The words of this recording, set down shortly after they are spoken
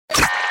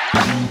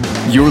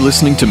You're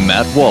listening to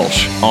Matt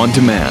Walsh On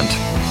Demand.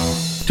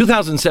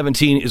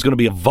 2017 is going to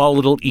be a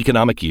volatile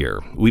economic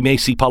year. We may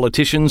see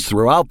politicians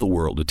throughout the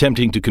world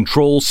attempting to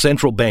control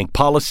central bank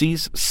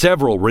policies.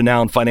 Several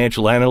renowned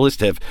financial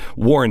analysts have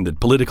warned that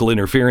political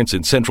interference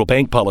in central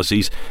bank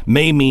policies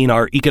may mean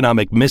our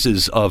economic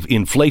misses of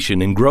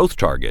inflation and growth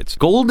targets.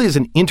 Gold is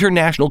an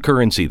international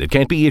currency that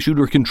can't be issued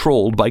or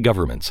controlled by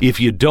governments. If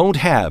you don't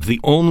have the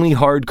only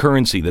hard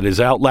currency that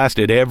has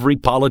outlasted every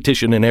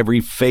politician and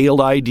every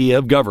failed idea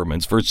of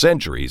governments for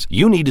centuries,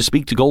 you need to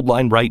speak to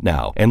Goldline right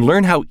now and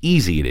learn how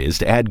easy it is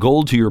to add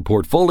gold to your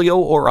portfolio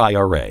or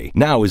IRA.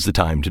 Now is the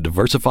time to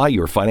diversify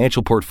your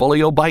financial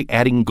portfolio by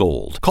adding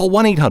gold. Call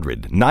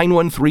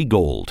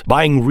 1-800-913-GOLD.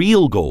 Buying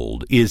real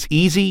gold is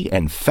easy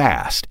and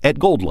fast at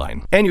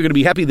Goldline. And you're going to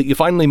be happy that you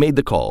finally made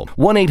the call.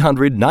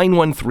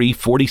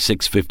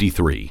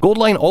 1-800-913-4653.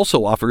 Goldline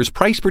also offers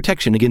price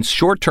protection against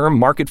short-term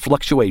market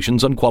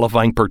fluctuations on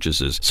qualifying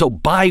purchases. So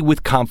buy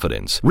with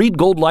confidence. Read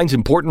Goldline's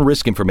important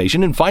risk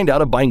information and find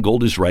out if buying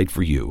gold is right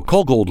for you.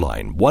 Call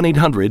Goldline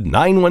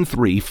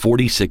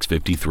 1-800-913-4653. I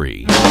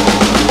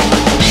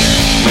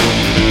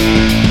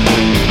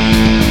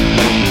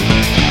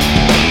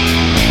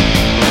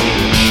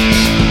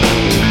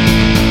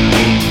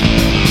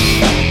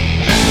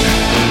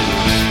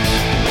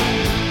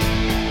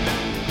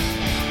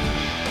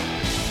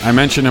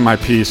mentioned in my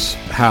piece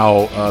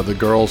how the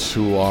girls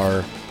who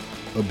are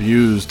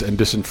abused and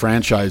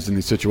disenfranchised in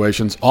these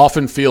situations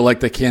often feel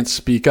like they can't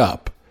speak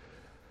up.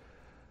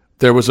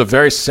 There was a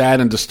very sad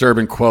and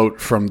disturbing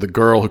quote from the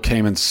girl who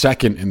came in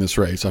second in this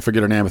race. I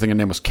forget her name. I think her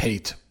name was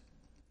Kate.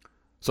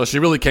 So she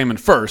really came in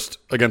first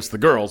against the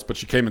girls, but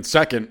she came in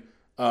second.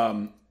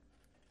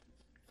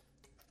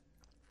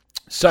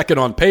 Second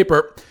on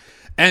paper.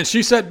 And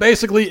she said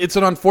basically it's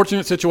an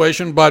unfortunate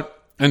situation,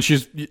 and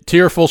she's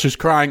tearful, she's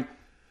crying,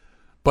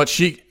 but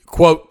she,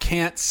 quote,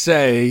 can't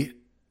say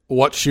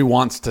what she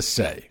wants to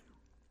say.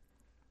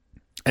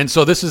 And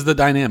so this is the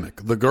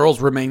dynamic. The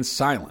girls remain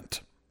silent.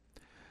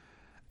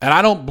 And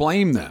I don't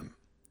blame them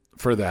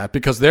for that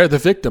because they're the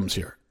victims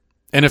here.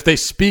 And if they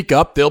speak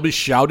up, they'll be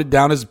shouted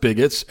down as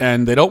bigots,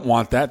 and they don't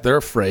want that. They're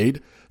afraid.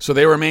 So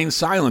they remain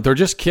silent. They're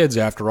just kids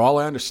after all.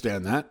 I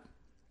understand that.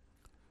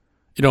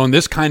 You know, in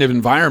this kind of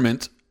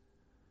environment,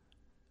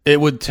 it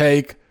would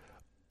take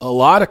a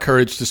lot of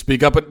courage to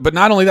speak up. But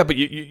not only that, but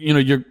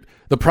the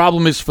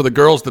problem is for the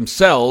girls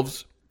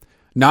themselves.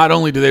 Not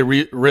only do they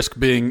risk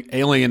being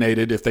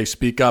alienated if they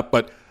speak up,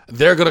 but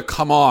they're going to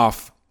come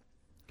off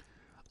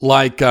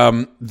like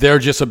they're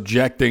just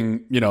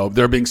objecting,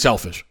 they're being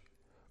selfish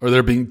or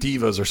they're being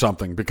divas or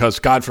something because,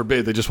 God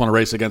forbid, they just want to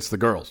race against the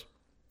girls.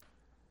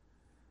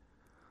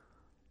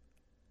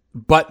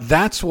 But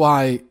that's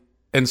why,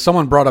 and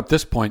someone brought up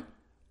this point,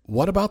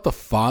 what about the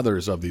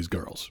fathers of these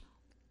girls?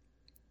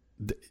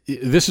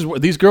 This is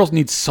what these girls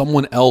need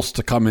someone else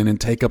to come in and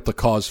take up the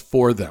cause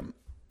for them,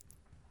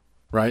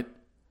 right?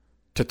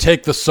 To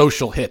take the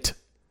social hit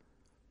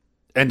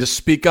and to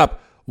speak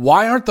up.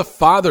 Why aren't the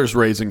fathers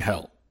raising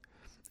hell?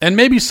 And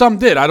maybe some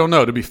did, I don't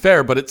know, to be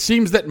fair, but it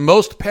seems that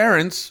most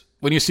parents,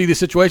 when you see these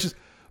situations,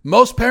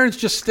 most parents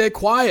just stay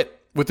quiet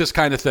with this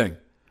kind of thing.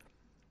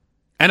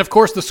 And of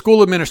course, the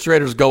school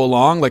administrators go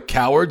along like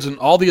cowards, and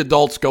all the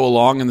adults go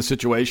along in the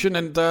situation,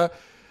 and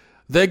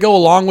they go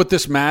along with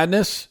this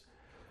madness,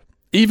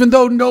 even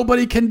though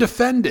nobody can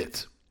defend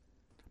it.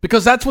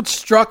 Because that's what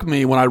struck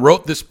me when I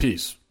wrote this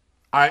piece.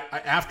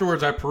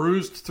 Afterwards, I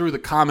perused through the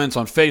comments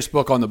on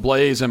Facebook, on the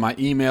Blaze, and my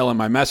email and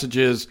my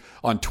messages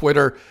on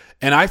Twitter,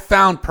 and I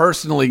found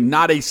personally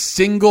not a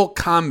single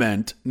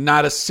comment,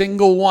 not a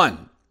single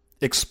one,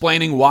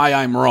 explaining why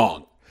I'm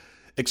wrong,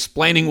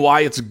 explaining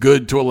why it's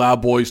good to allow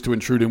boys to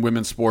intrude in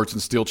women's sports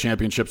and steal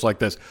championships like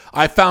this.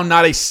 I found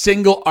not a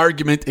single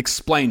argument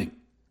explaining.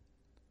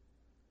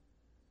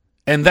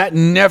 And that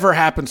never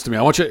happens to me.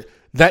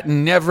 That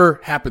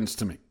never happens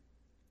to me.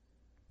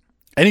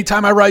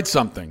 Anytime I write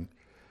something,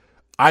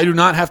 I do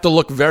not have to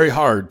look very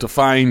hard to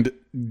find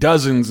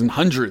dozens and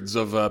hundreds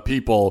of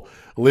people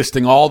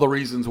listing all the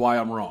reasons why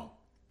I'm wrong.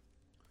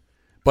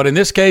 But in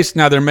this case,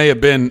 now there may have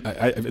been,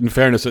 in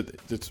fairness,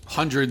 it's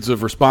hundreds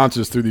of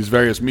responses through these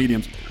various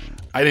mediums.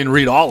 I didn't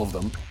read all of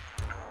them.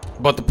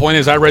 But the point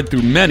is I read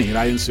through many and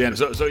I didn't see any.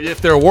 So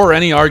if there were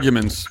any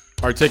arguments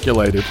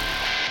articulated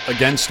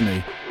against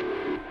me,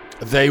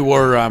 there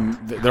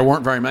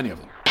weren't very many of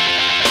them.